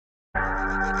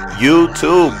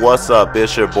YouTube, what's up?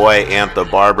 It's your boy the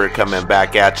Barber coming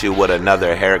back at you with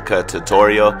another haircut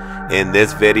tutorial. In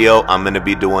this video, I'm going to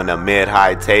be doing a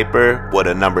mid-high taper with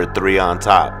a number 3 on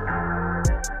top.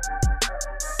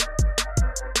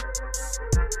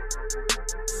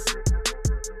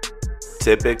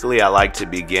 Typically, I like to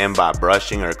begin by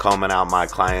brushing or combing out my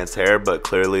client's hair, but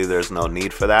clearly there's no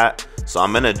need for that. So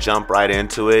I'm going to jump right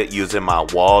into it using my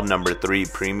wall number 3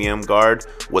 premium guard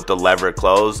with the lever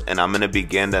closed, and I'm going to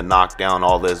begin to knock down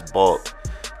all this bulk.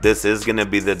 This is going to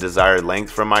be the desired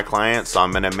length for my client, so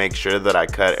I'm going to make sure that I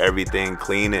cut everything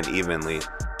clean and evenly.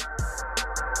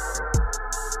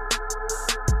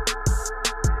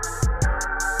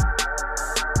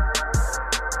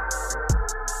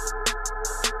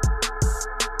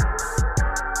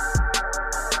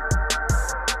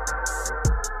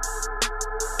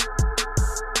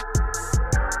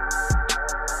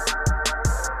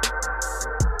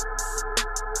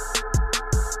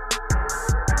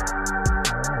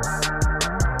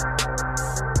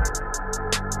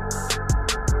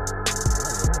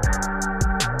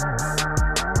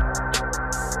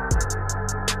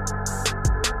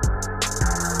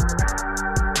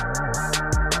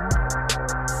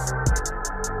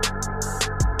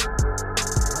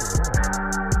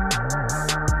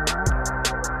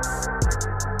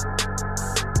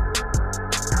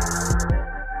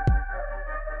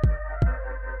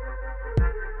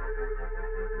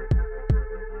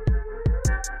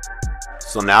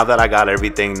 So now that I got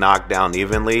everything knocked down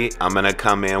evenly, I'm going to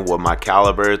come in with my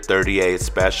caliber 38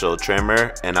 special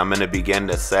trimmer, and I'm going to begin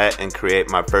to set and create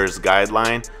my first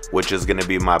guideline, which is going to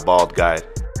be my bald guide.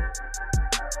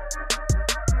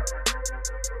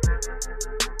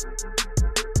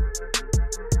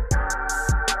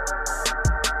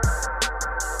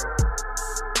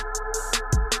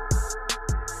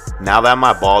 Now that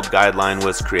my bald guideline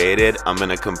was created, I'm going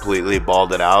to completely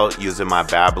bald it out using my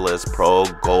Babyliss Pro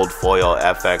Gold Foil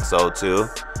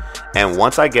FX02. And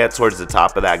once I get towards the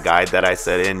top of that guide that I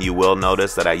set in, you will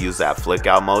notice that I use that flick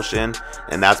out motion,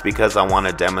 and that's because I want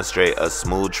to demonstrate a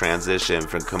smooth transition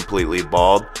from completely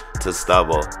bald to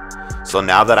stubble. So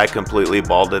now that I completely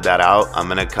balded that out, I'm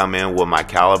going to come in with my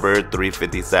caliber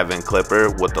 357 clipper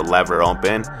with the lever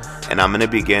open, and I'm going to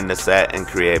begin to set and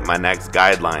create my next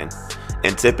guideline.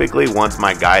 And typically once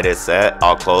my guide is set,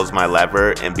 I'll close my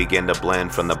lever and begin to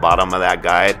blend from the bottom of that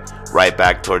guide right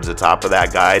back towards the top of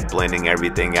that guide, blending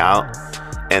everything out.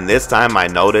 And this time I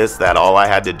noticed that all I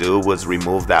had to do was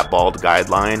remove that bald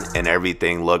guideline and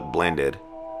everything looked blended.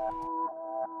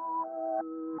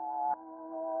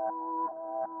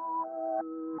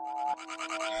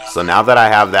 So now that I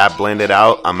have that blended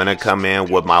out, I'm going to come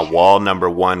in with my wall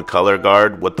number 1 color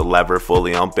guard with the lever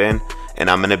fully open, and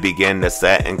I'm going to begin to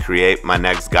set and create my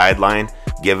next guideline,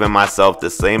 giving myself the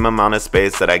same amount of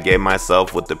space that I gave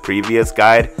myself with the previous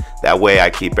guide. That way I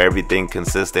keep everything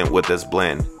consistent with this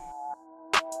blend.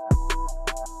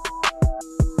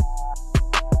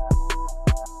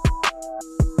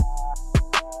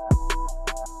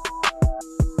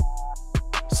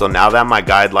 So now that my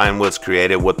guideline was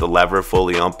created with the lever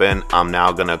fully open, I'm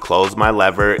now going to close my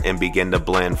lever and begin to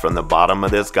blend from the bottom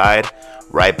of this guide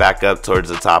right back up towards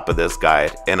the top of this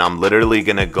guide. And I'm literally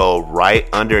going to go right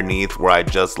underneath where I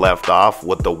just left off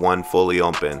with the one fully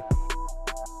open.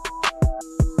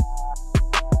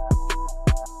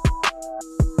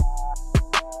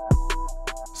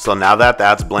 So now that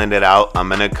that's blended out, I'm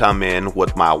going to come in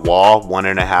with my wall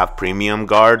 1.5 premium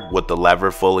guard with the lever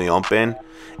fully open.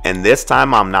 And this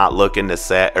time I'm not looking to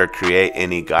set or create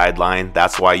any guideline.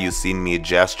 That's why you see me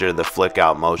gesture the flick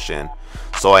out motion.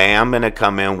 So I am going to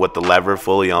come in with the lever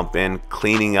fully open,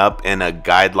 cleaning up in a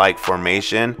guide-like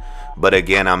formation. But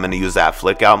again, I'm going to use that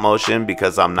flick out motion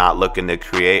because I'm not looking to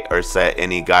create or set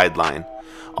any guideline.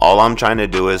 All I'm trying to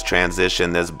do is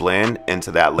transition this blend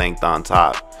into that length on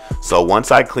top. So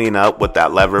once I clean up with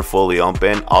that lever fully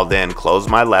open, I'll then close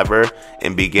my lever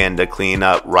and begin to clean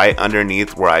up right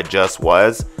underneath where I just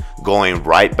was, going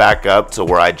right back up to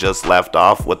where I just left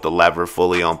off with the lever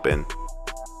fully open.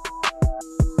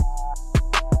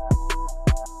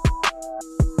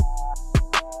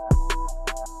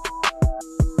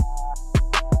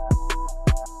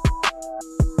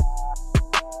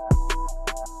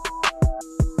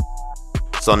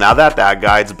 So now that that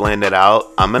guide's blended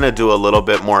out, I'm going to do a little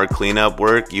bit more cleanup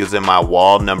work using my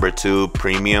wall number 2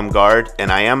 premium guard,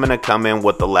 and I am going to come in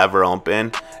with the lever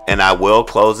open, and I will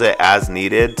close it as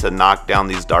needed to knock down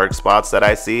these dark spots that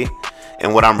I see.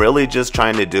 And what I'm really just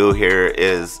trying to do here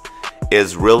is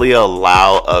really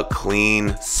allow a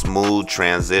clean, smooth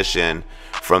transition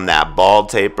from that bald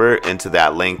taper into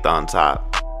that length on top.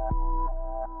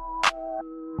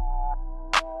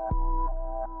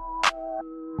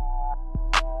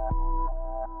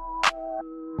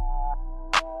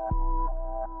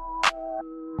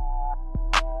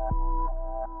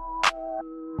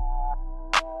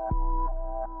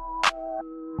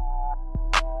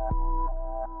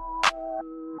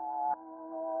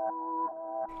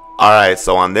 Alright,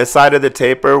 so on this side of the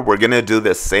taper, we're going to do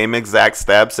the same exact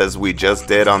steps as we just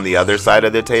did on the other side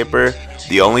of the taper.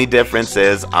 The only difference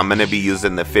is I'm going to be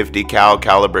using the 50 cal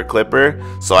caliber clipper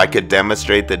so I could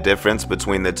demonstrate the difference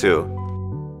between the two.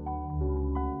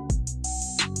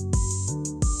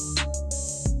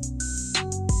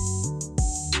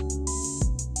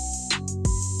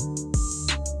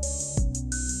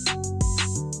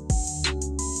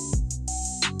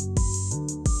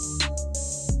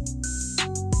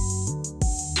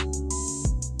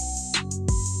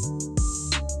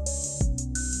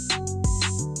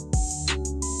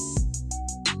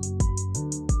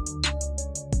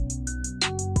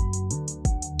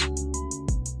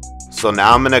 So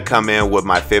now I'm going to come in with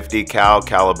my 50 cal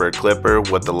caliber clipper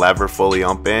with the lever fully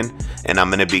open, and I'm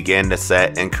going to begin to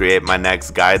set and create my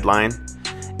next guideline.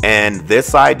 And this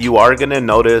side, you are going to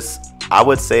notice, I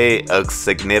would say, a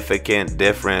significant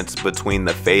difference between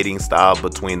the fading style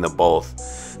between the both.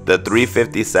 The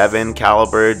 357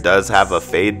 caliber does have a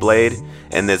fade blade,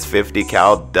 and this 50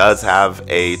 cal does have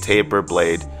a taper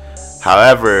blade.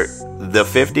 However, the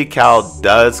 50 cal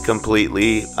does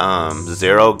completely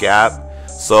zero gap,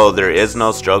 so there is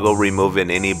no struggle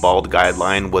removing any bald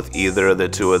guideline with either of the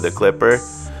two of the clipper.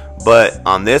 But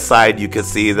on this side, you can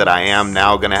see that I am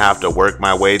now going to have to work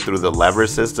my way through the lever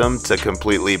system to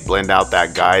completely blend out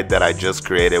that guide that I just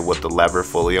created with the lever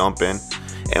fully open.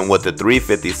 And with the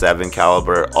 357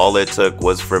 caliber, all it took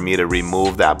was for me to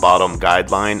remove that bottom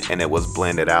guideline and it was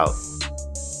blended out.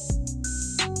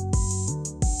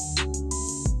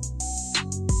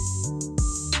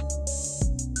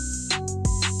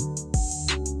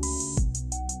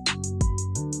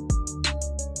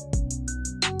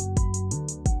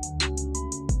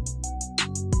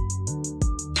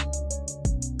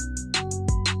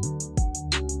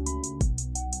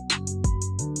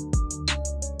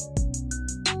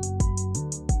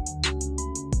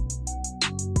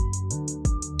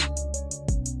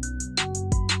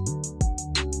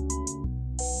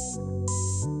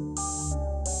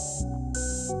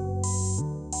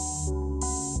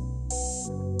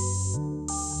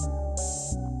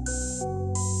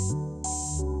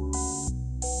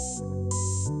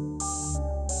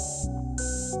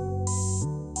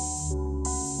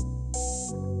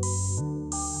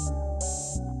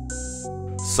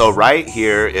 So right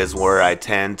here is where I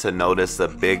tend to notice the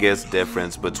biggest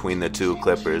difference between the two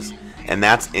clippers, and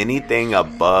that's anything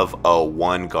above a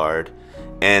 1 guard.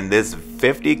 And this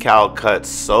 50 cal cuts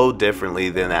so differently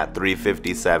than that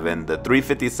 357. The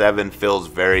 357 feels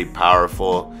very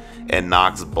powerful and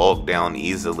knocks bulk down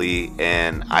easily,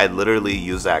 and I literally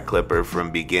use that clipper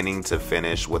from beginning to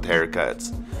finish with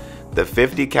haircuts. The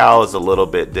 50 cal is a little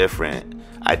bit different.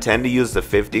 I tend to use the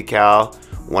 50 cal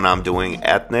when I'm doing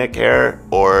ethnic hair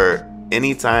or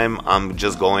anytime I'm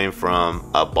just going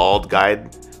from a bald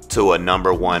guide to a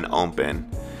 #1 open.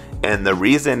 And the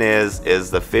reason is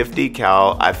the 50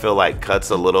 cal I feel like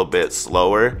cuts a little bit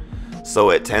slower,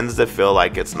 so it tends to feel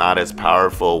like it's not as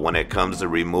powerful when it comes to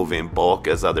removing bulk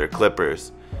as other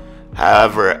clippers.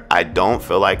 However, I don't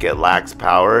feel like it lacks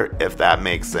power, if that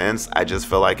makes sense. I just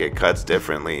feel like it cuts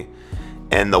differently.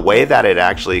 And the way that it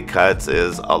actually cuts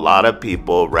is a lot of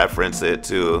people reference it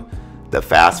to the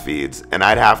fast feeds, and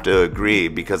I'd have to agree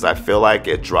because I feel like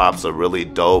it drops a really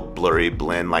dope blurry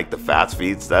blend like the fast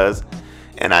feeds does,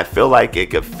 and I feel like it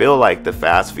could feel like the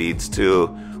fast feeds too,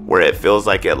 where it feels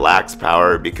like it lacks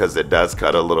power because it does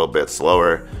cut a little bit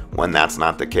slower when that's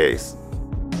not the case.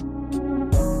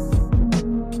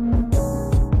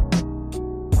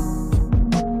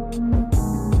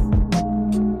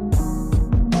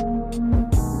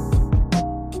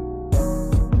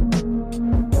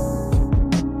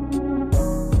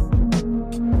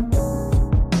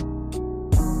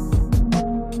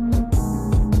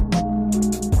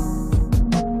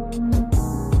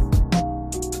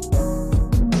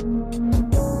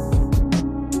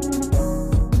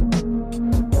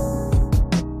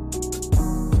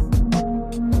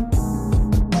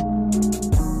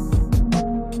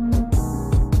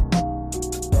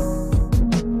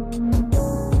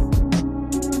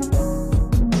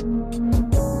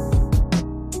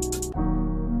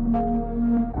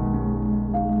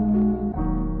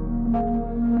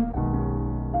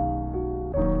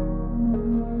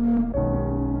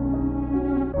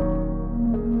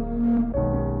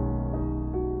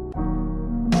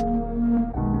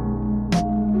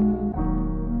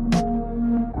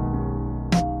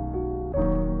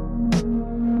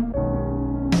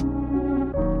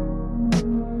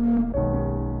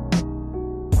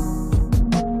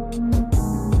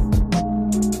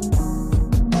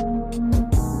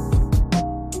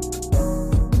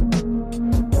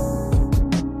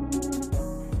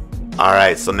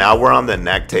 Alright, so now we're on the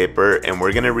neck taper and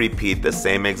we're going to repeat the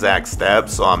same exact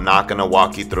steps, so I'm not going to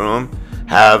walk you through them.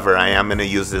 However, I am going to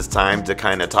use this time to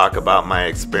kind of talk about my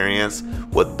experience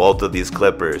with both of these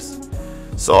clippers.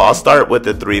 So I'll start with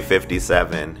the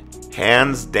 357.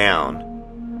 Hands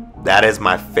down, that is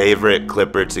my favorite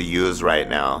clipper to use right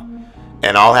now.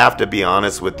 And I'll have to be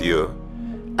honest with you,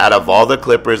 out of all the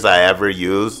clippers I ever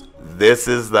used, this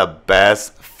is the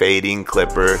best fading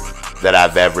clipper that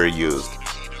I've ever used.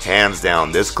 Hands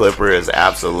down, this clipper is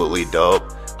absolutely dope.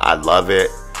 I love it.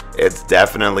 It's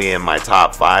definitely in my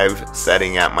top 5,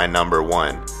 setting at my number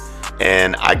 1.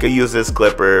 And I could use this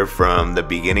clipper from the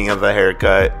beginning of a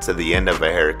haircut to the end of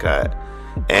a haircut.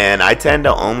 And I tend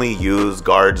to only use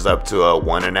guards up to a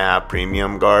 1.5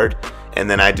 premium guard. And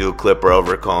then I do clipper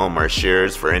over comb or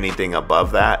shears for anything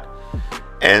above that.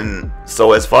 And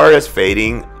so as far as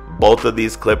fading, both of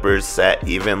these clippers set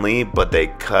evenly, but they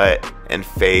cut and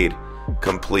fade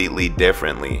completely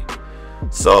differently.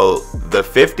 So the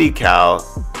 50 cal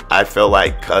I feel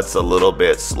like cuts a little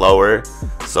bit slower,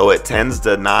 so it tends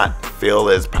to not feel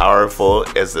as powerful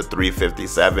as the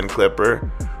 357 clipper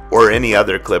or any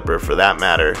other clipper for that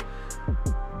matter.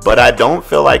 But I don't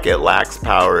feel like it lacks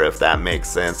power, if that makes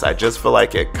sense. I just feel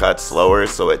like it cuts slower,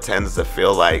 so it tends to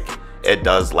feel like it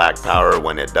does lack power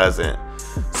when it doesn't.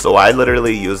 So I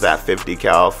literally use that 50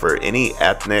 cal for any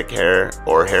ethnic hair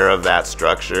or hair of that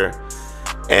structure.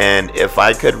 And if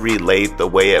I could relate the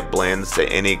way it blends to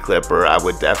any clipper, I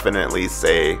would definitely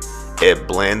say it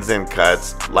blends and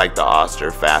cuts like the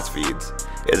Oster fast feeds.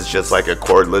 It's just like a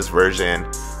cordless version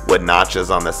with notches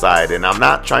on the side. And I'm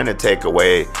not trying to take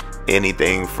away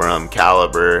anything from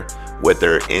Caliber with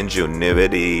their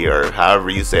ingenuity, or however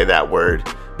you say that word,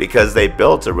 because they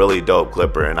built a really dope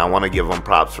clipper and I want to give them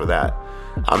props for that.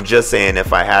 I'm just saying,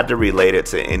 if I had to relate it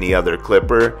to any other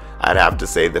clipper, I'd have to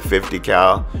say the 50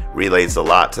 cal relates a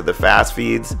lot to the fast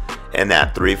feeds, and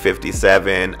that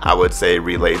 357 I would say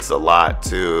relates a lot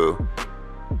to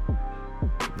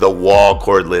the Wall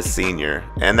cordless senior.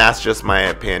 And that's just my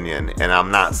opinion, and I'm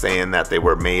not saying that they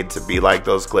were made to be like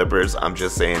those clippers. I'm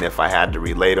just saying if I had to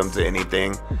relate them to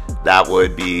anything, that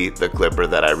would be the clipper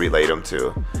that I relate them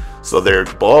to. So they're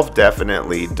both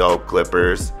definitely dope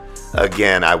clippers.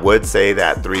 Again, I would say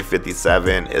that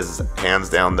 357 is hands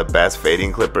down the best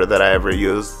fading clipper that I ever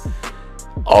used.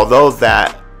 Although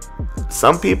that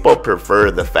some people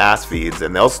prefer the fast feeds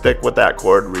and they'll stick with that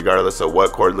cord regardless of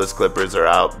what cordless clippers are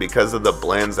out because of the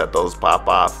blends that those pop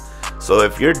off. So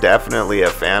if you're definitely a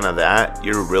fan of that,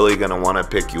 you're really going to want to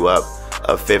pick you up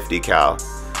a 50 cal.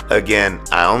 Again,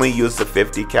 I only use the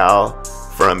 50 cal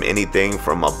from anything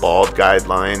from a bald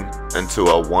guideline into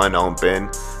a 1 open,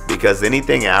 because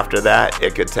anything after that,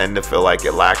 it could tend to feel like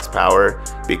it lacks power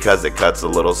because it cuts a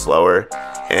little slower.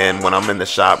 And when I'm in the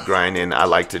shop grinding, I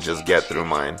like to just get through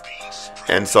mine.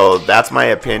 And so that's my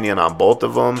opinion on both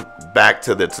of them. Back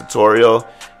to the tutorial.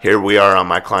 Here we are on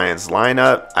my client's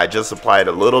lineup. I just applied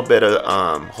a little bit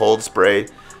of hold spray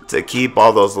to keep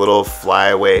all those little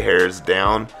flyaway hairs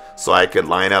down so I could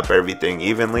line up everything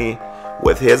evenly.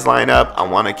 With his lineup, I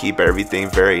want to keep everything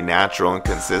very natural and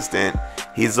consistent.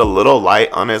 He's a little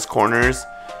light on his corners,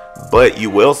 but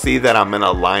you will see that I'm going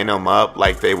to line them up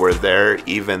like they were there,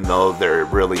 even though they're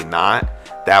really not.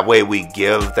 That way we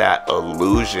give that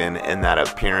illusion and that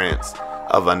appearance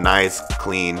of a nice,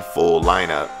 clean, full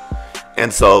lineup.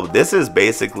 And so this is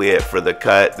basically it for the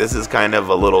cut. This is kind of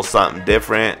a little something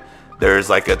different.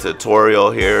 There's like a tutorial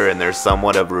here and there's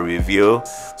somewhat of a review.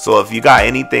 So if you got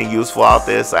anything useful out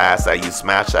this, I ask that you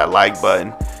smash that like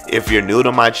button. If you're new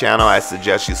to my channel, I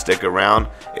suggest you stick around.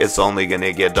 It's only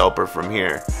gonna get doper from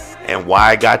here. And why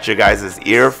I got your guys'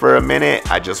 ear for a minute,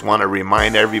 I just want to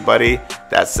remind everybody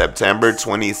that September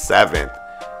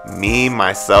 27th, me,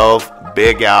 myself,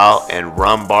 Big Al, and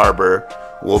Rum Barber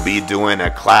will be doing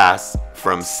a class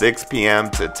from 6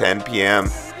 p.m. to 10 p.m.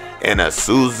 in a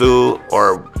Suzu,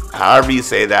 or however you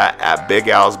say that, at Big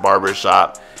Al's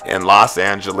Barbershop in Los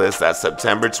Angeles. That's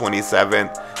September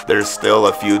 27th. There's still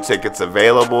a few tickets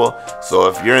available, so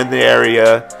if you're in the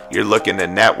area, you're looking to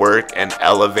network and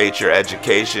elevate your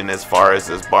education as far as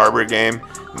this barber game,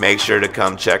 make sure to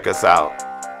come check us out.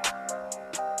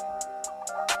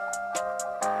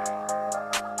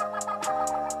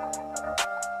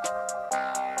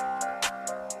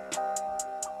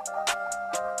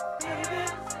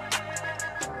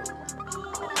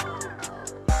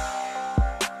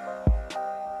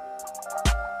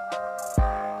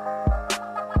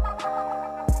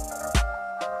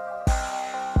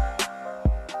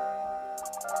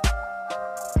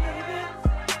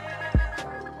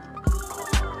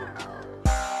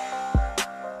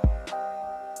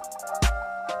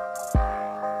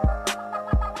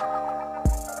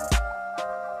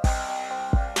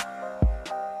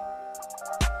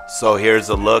 So here's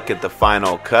a look at the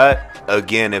final cut.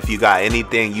 Again, if you got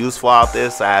anything useful out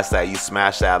this, I ask that you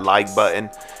smash that like button.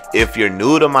 If you're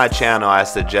new to my channel, I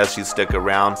suggest you stick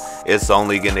around. It's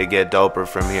only gonna get doper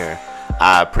from here.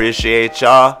 I appreciate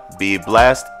y'all. Be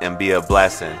blessed and be a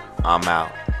blessing. I'm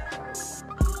out.